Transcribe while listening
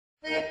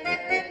You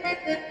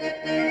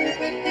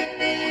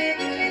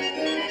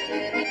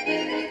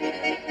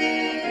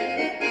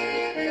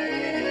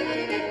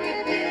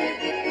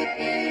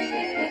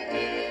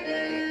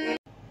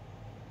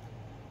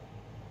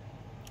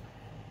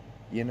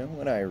know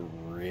what I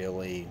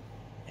really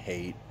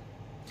hate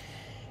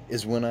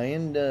is when I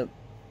end up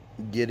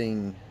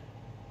getting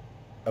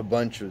a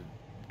bunch of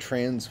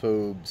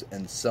transphobes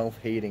and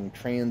self-hating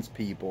trans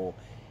people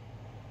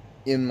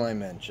in my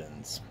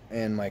mentions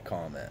and my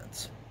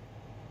comments.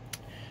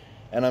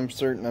 And I'm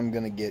certain I'm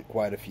going to get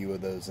quite a few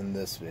of those in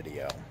this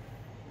video.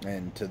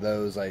 And to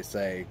those I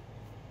say,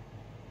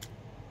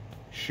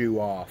 shoo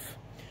off.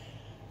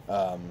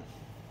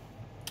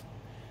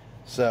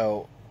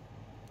 So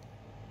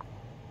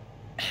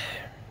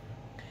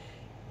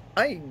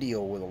I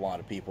deal with a lot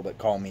of people that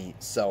call me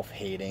a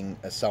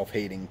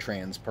self-hating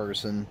trans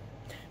person,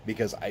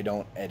 because I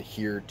don't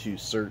adhere to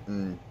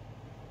certain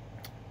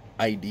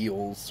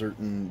ideals,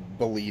 certain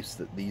beliefs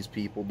that these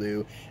people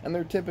do. And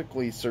they're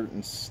typically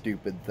certain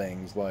stupid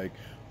things like,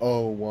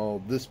 oh,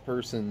 well, this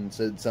person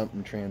said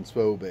something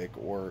transphobic,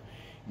 or,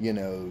 you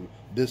know,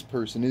 this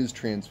person is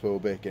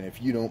transphobic, and if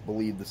you don't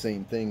believe the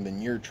same thing,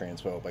 then you're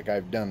transphobic.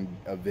 I've done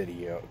a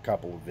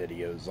couple of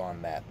videos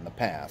on that in the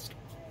past.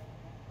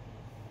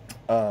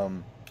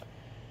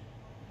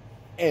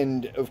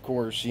 And, of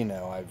course, you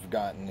know, I've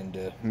gotten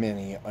into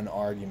many an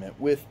argument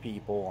with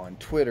people on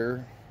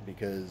Twitter,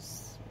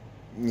 because,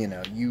 you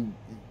know, you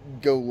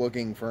go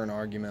looking for an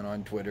argument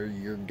on Twitter,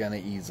 you're gonna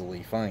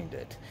easily find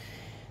it.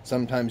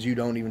 Sometimes you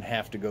don't even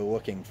have to go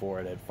looking for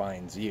it, it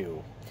finds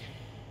you,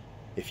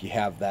 if you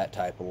have that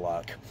type of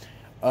luck.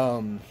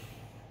 But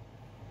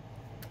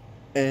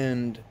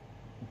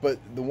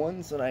the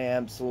ones that I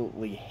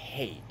absolutely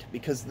hate,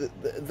 because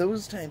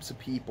those types of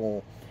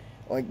people,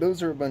 like,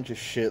 those are a bunch of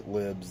shit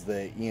libs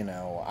that, you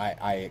know,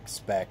 I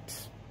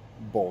expect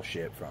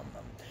bullshit from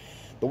them.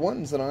 The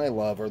ones that I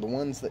love are the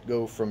ones that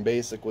go from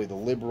basically the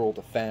liberal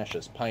to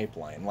fascist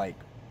pipeline. Like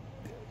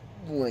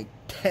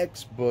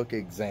textbook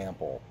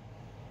example.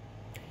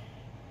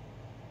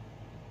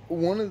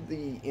 One of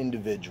the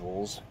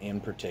individuals in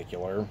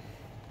particular,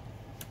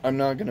 I'm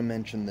not going to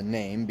mention the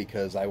name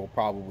because I will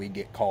probably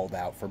get called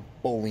out for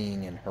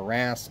bullying and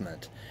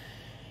harassment.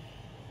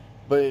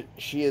 But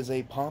she is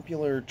a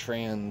popular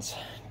trans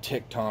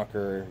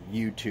TikToker,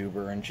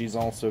 YouTuber, and she's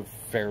also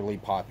fairly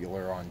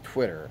popular on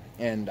Twitter.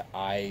 And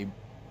I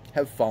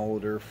have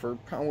followed her for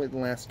probably the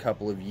last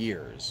couple of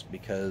years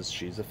because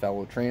she's a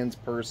fellow trans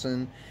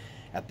person.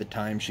 At the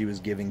time, she was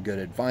giving good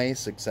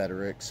advice,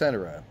 etc.,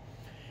 etc.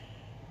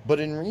 But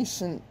in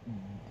recent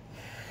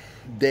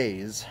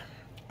days,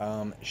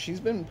 she's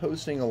been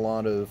posting a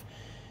lot of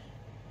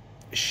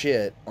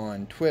shit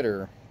on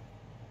Twitter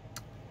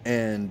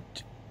and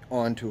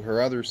onto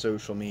her other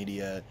social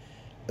media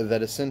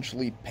that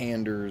essentially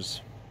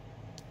panders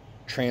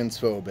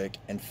transphobic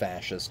and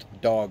fascist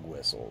dog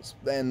whistles.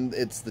 And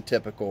it's the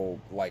typical,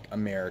 like,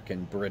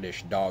 American,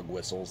 British dog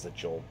whistles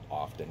that you'll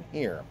often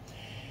hear.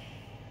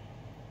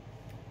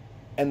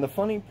 And the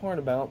funny part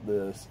about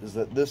this is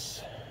that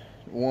this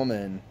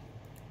woman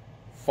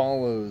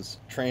follows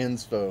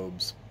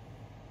transphobes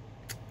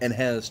and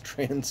has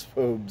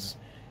transphobes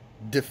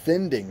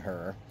defending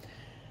her.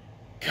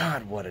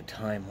 God, what a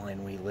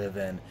timeline we live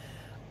in.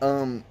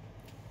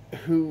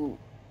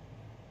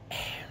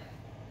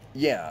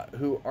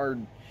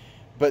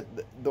 But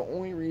the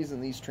only reason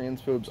these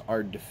transphobes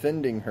are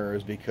defending her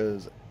is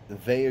because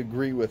they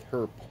agree with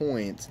her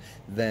points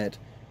that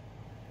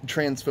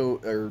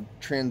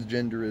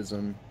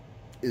transgenderism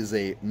is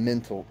a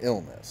mental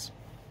illness.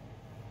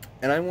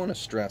 And I want to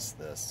stress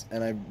this,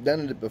 and I've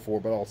done it before,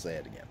 but I'll say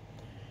it again.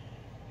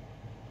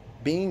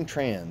 Being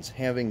trans,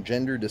 having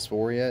gender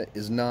dysphoria,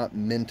 is not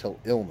mental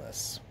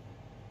illness.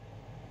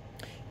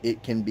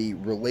 It can be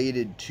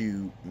related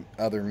to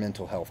other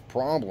mental health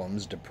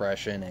problems,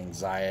 depression,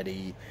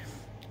 anxiety,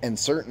 and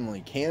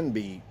certainly can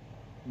be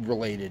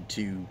related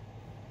to,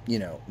 you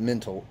know,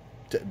 mental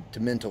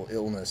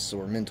illness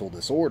or mental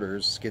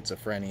disorders,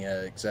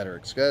 schizophrenia, etc.,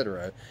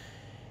 etc.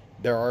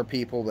 There are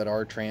people that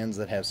are trans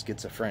that have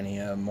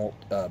schizophrenia,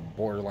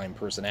 borderline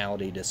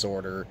personality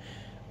disorder,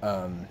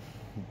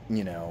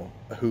 you know,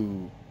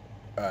 who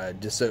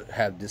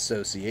have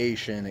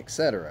dissociation,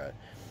 etc.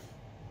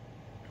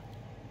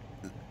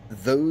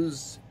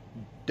 Those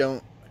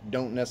don't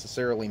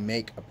necessarily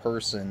make a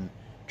person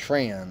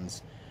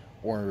trans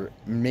or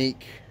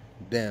make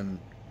them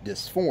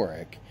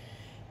dysphoric,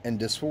 and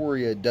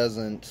dysphoria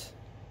doesn't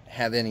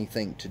have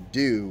anything to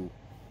do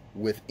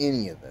with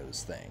any of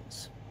those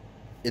things.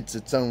 It's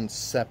its own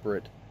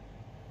separate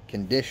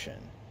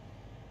condition.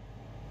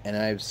 And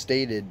I've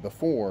stated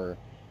before,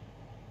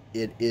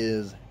 it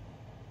is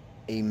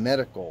a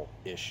medical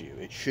issue.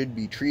 It should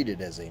be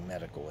treated as a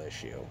medical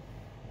issue.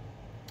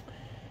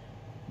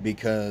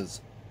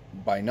 Because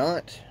by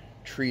not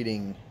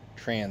treating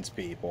trans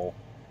people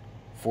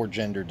for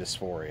gender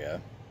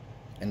dysphoria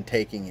and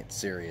taking it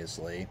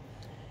seriously,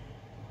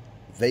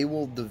 they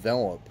will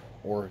develop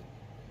or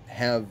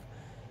have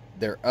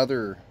their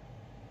other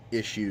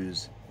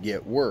issues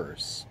get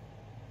worse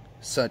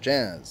such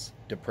as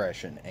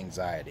depression,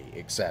 anxiety,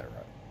 etc.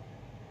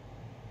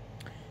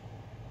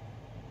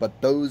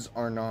 But those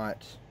are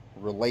not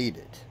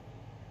related.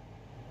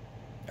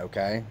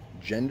 Okay?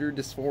 Gender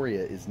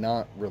dysphoria is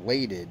not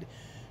related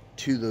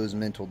to those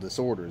mental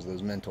disorders,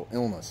 those mental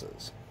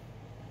illnesses.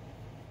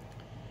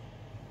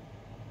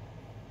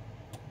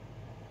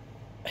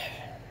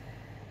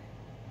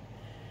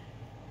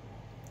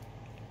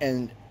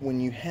 And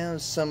when you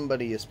have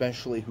somebody,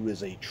 especially who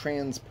is a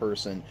trans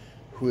person,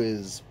 who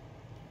is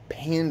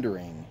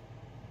pandering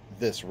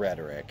this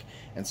rhetoric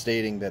and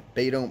stating that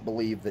they don't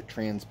believe that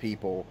trans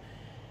people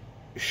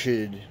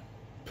should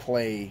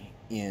play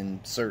in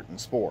certain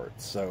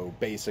sports. So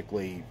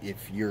basically,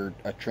 if you're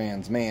a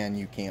trans man,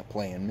 you can't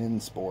play in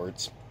men's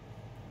sports.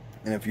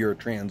 And if you're a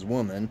trans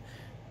woman,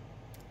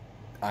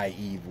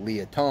 i.e.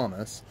 Leah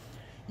Thomas,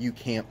 you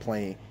can't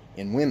play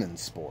in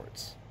women's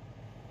sports.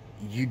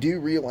 You do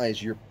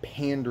realize you're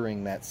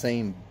pandering that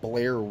same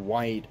Blair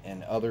White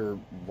and other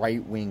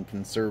right-wing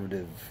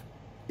conservative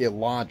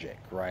illogic,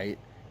 right?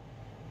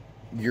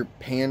 You're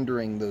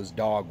pandering those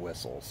dog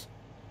whistles.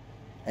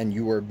 And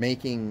you are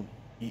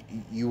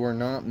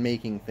not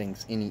making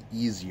things any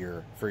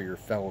easier for your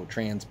fellow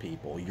trans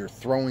people. You're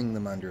throwing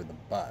them under the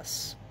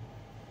bus.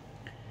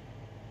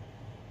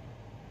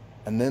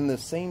 And then the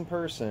same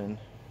person,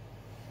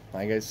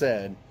 like I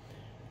said,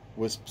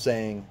 was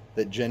saying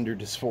that gender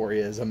dysphoria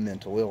is a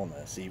mental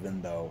illness,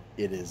 even though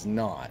it is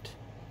not.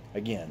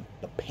 Again,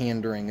 the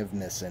pandering of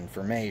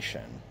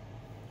misinformation.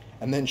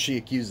 And then she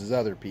accuses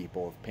other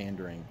people of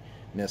pandering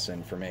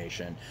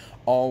misinformation,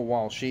 all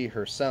while she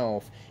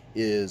herself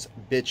is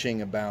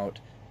bitching about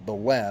the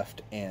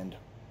left and,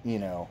 you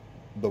know,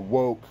 the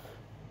woke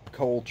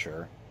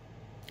culture,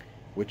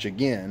 which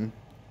again,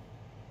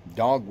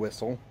 dog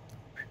whistle.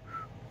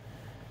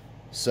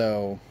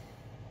 So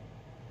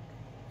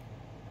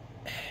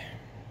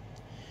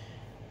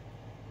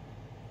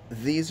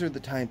these are the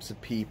types of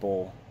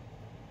people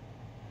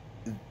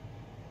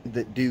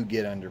that do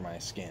get under my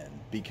skin,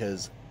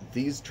 because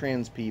these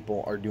trans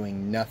people are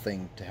doing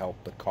nothing to help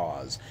the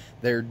cause.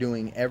 They're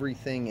doing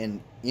everything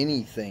and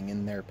anything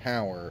in their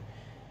power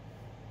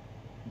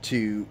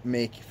to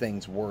make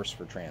things worse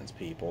for trans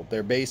people.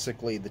 They're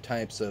basically the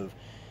types of,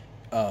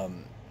 I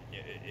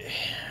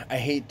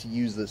hate to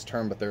use this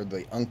term, but they're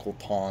the Uncle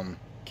Tom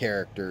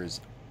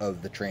characters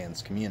of the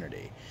trans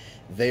community.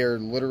 They're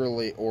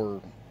literally,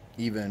 or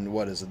even,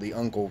 what is it, the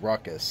Uncle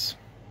Ruckus,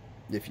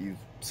 if you've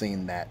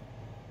seen that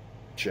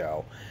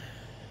show.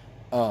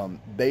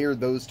 They are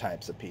those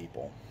types of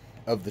people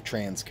of the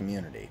trans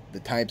community. The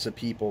types of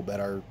people that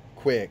are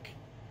quick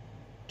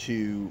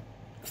to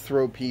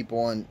throw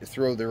people and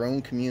throw their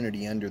own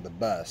community under the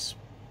bus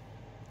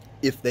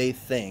if they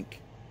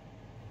think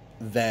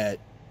that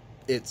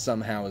it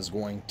somehow is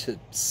going to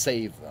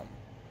save them.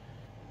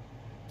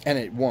 And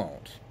it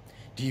won't.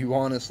 Do you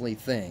honestly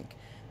think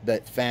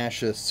that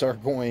fascists are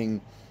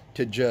going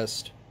to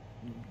just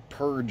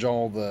purge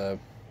all the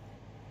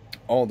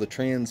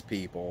trans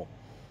people,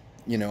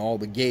 you know, all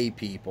the gay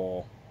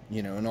people,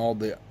 you know, and all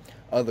the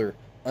other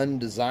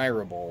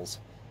undesirables,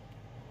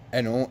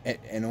 and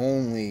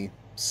only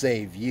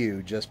save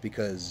you just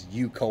because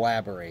you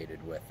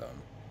collaborated with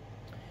them?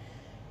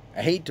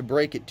 I hate to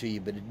break it to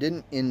you, but it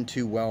didn't end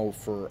too well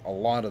for a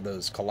lot of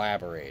those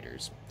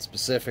collaborators,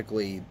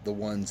 specifically the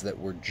ones that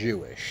were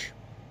Jewish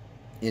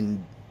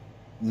in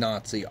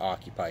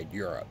Nazi-occupied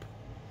Europe.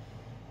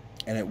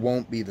 And it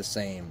won't be the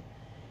same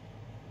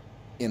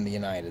in the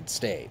United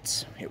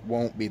States. It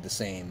won't be the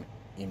same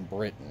in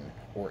Britain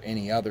or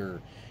any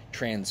other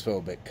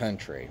transphobic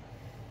country.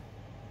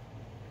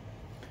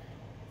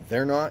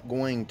 They're not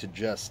going to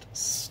just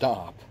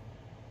stop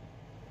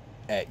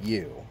at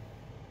you.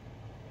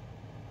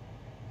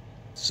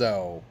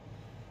 So,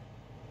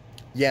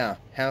 yeah,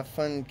 have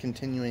fun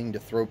continuing to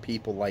throw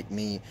people like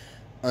me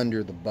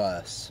under the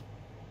bus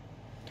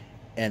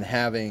and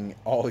having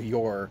all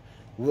your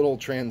little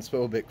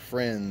transphobic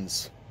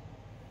friends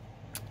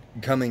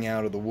coming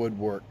out of the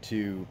woodwork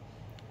to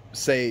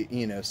say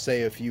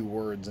a few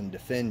words and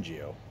defend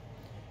you.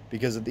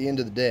 Because at the end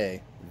of the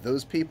day,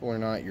 those people are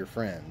not your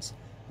friends.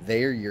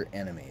 They are your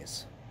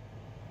enemies.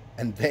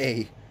 And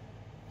they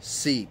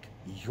seek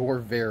your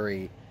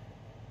very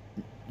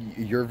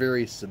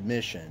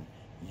submission,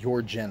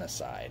 your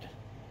genocide.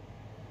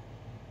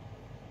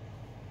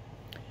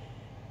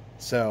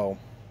 So,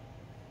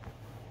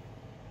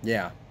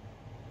 yeah.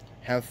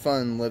 Have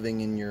fun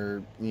living in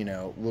your,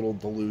 little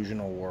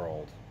delusional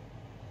world.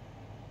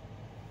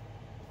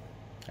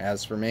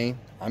 As for me,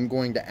 I'm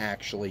going to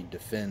actually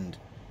defend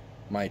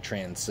my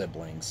trans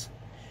siblings.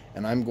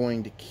 And I'm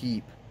going to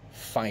keep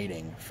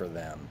fighting for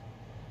them.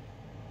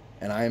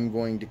 And I'm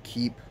going to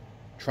keep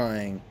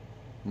trying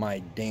my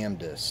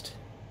damnedest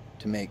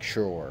to make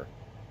sure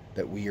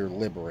that we are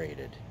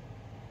liberated.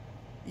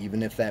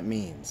 Even if that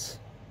means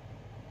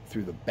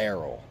through the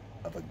barrel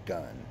of a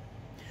gun.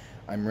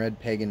 I'm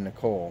RedPagan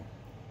Nicole,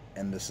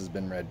 and this has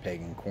been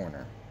RedPagan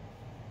Corner.